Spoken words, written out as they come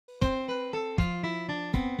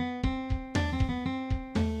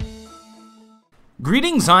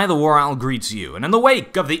Greetings, TheWarOwl greets you, and in the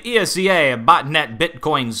wake of the ESEA botnet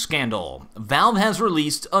Bitcoin scandal, Valve has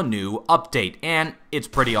released a new update, and it's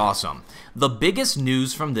pretty awesome. The biggest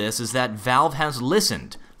news from this is that Valve has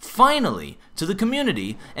listened, finally, to the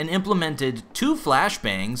community and implemented 2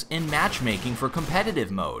 flashbangs in matchmaking for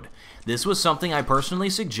competitive mode. This was something I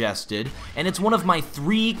personally suggested, and it's one of my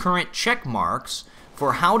 3 current check marks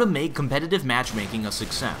for how to make competitive matchmaking a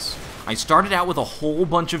success. I started out with a whole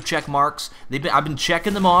bunch of check marks. I've been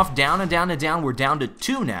checking them off down and down and down. We're down to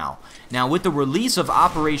 2 now. Now with the release of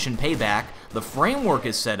Operation Payback, the framework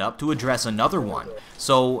is set up to address another one.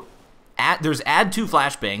 So there's add 2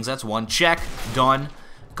 flashbangs, that's 1. Check, done.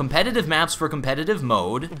 Competitive maps for competitive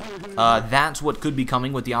mode, that's what could be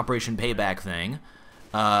coming with the Operation Payback thing.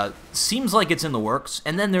 Seems like it's in the works.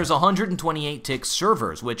 And then there's 128 tick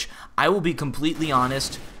servers, which I will be completely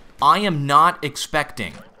honest, I am not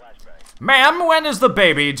expecting. Ma'am, when is the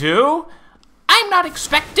baby due? I'm not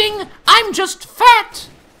expecting, I'm just fat.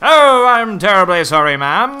 Oh, I'm terribly sorry,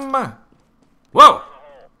 ma'am. Whoa,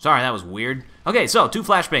 sorry, that was weird. Okay, so 2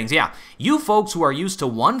 flashbangs, yeah. You folks who are used to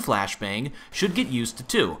 1 flashbang should get used to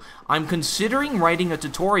 2. I'm considering writing a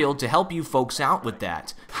tutorial to help you folks out with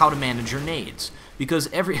that, how to manage your nades. Because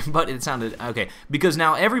because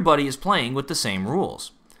now everybody is playing with the same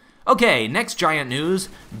rules. Okay, next giant news,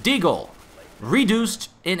 Deagle.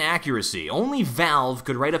 Reduced inaccuracy. Only Valve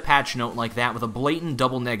could write a patch note like that with a blatant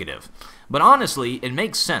double negative. But honestly, it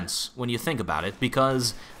makes sense when you think about it,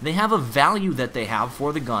 because they have a value that they have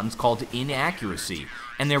for the guns called inaccuracy,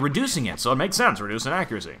 and they're reducing it, so it makes sense, reduce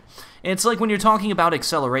inaccuracy. It's like when you're talking about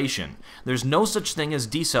acceleration. There's no such thing as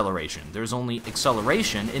deceleration. There's only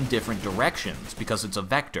acceleration in different directions, because it's a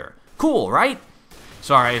vector. Cool, right?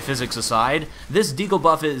 Sorry, physics aside, this Deagle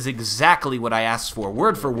buff is exactly what I asked for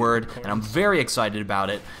word, and I'm very excited about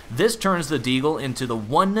it. This turns the Deagle into the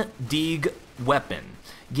 1 Deag weapon,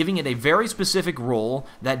 giving it a very specific role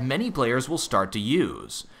that many players will start to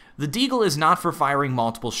use. The Deagle is not for firing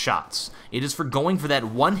multiple shots. It is for going for that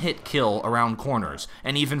 1-hit kill around corners,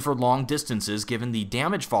 and even for long distances given the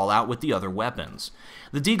damage fallout with the other weapons.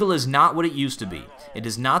 The Deagle is not what it used to be. It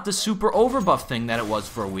is not the super overbuff thing that it was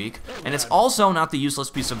for a week, and it's also not the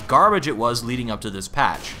useless piece of garbage it was leading up to this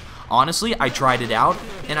patch. Honestly, I tried it out,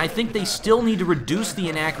 and I think they still need to reduce the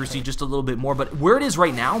inaccuracy just a little bit more, but where it is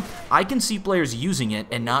right now, I can see players using it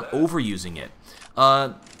and not overusing it.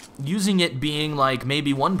 Using it being like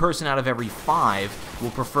maybe 1 person out of every 5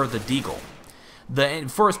 will prefer the Deagle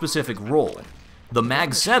for a specific role. The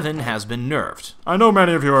Mag 7 has been nerfed. I know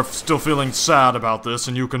many of you are still feeling sad about this,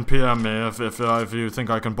 and you can PM me if you think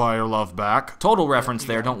I can buy your love back. Total reference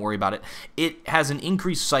there, don't worry about it. It has an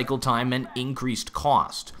increased cycle time and increased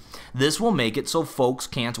cost. This will make it so folks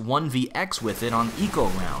can't 1vx with it on eco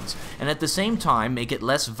rounds, and at the same time make it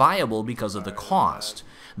less viable because of the cost.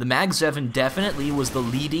 The Mag 7 definitely was the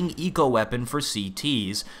leading eco weapon for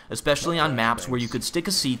CTs, especially on maps where you could stick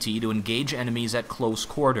a CT to engage enemies at close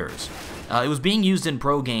quarters. It was being used in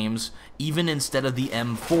pro games, even instead of the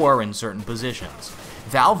M4 in certain positions.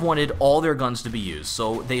 Valve wanted all their guns to be used,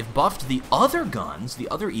 so they've buffed the other guns, the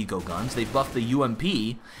other eco guns, they've buffed the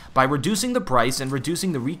UMP by reducing the price and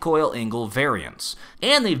reducing the recoil angle variance.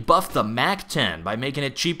 And they've buffed the Mag 10 by making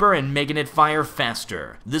it cheaper and making it fire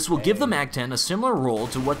faster. This will give the Mag 10 a similar role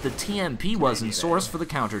to what the TMP was in Source for the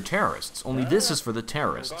counter-terrorists, only this is for the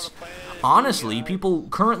terrorists. Honestly, people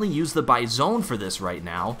currently use the by zone for this right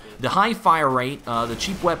now, the high fire rate, the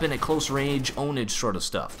cheap weapon at close range, ownage sort of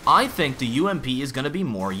stuff. I think the UMP is going to be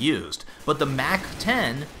more used, but the Mag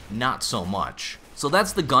 10, not so much. So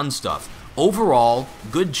that's the gun stuff. Overall,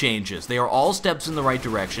 good changes. They are all steps in the right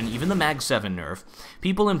direction, even the Mag 7 nerf.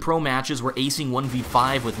 People in pro matches were acing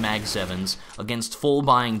 1v5 with Mag 7s against full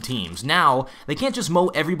buying teams. Now, they can't just mow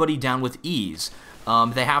everybody down with ease.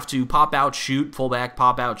 They have to pop out, shoot, pull back,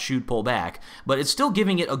 pop out, shoot, pull back, but it's still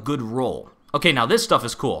giving it a good roll. Okay, now this stuff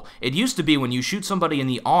is cool. It used to be when you shoot somebody in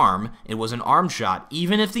the arm, it was an arm shot,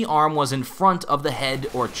 even if the arm was in front of the head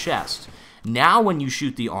or chest. Now when you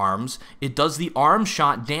shoot the arms, it does the arm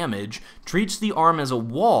shot damage, treats the arm as a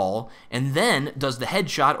wall, and then does the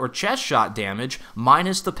headshot or chest shot damage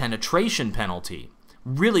minus the penetration penalty.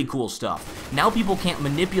 Really cool stuff. Now people can't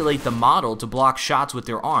manipulate the model to block shots with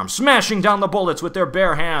their arms, smashing down the bullets with their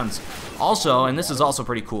bare hands. Also, and this is also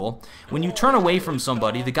pretty cool, when you turn away from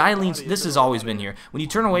somebody, the guy leans, this has always been here, when you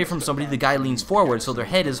turn away from somebody, the guy leans forward so their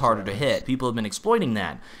head is harder to hit. People have been exploiting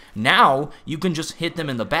that. Now, you can just hit them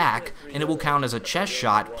in the back, and it will count as a chest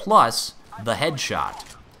shot plus the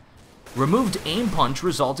headshot. Removed aim punch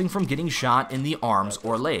resulting from getting shot in the arms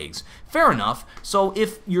or legs. Fair enough. So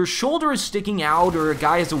if your shoulder is sticking out or a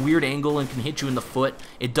guy has a weird angle and can hit you in the foot,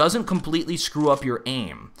 it doesn't completely screw up your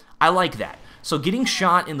aim. I like that. So getting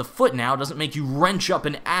shot in the foot now doesn't make you wrench up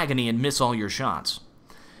in agony and miss all your shots.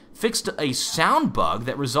 Fixed a sound bug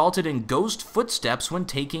that resulted in ghost footsteps when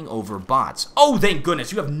taking over bots. Oh, thank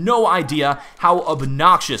goodness. You have no idea how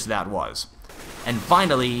obnoxious that was. And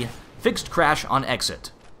finally, fixed crash on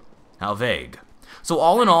exit. How vague. So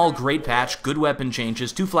all in all, great patch, good weapon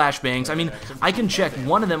changes, 2 flashbangs. I mean, I can check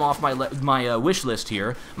one of them off my wish list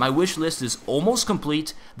here. My wish list is almost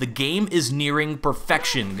complete. The game is nearing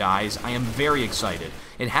perfection, guys. I am very excited.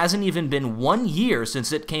 It hasn't even been 1 year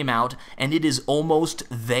since it came out, and it is almost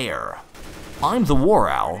there. I'm the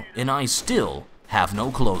WarOwl, and I still have no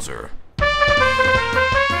closer.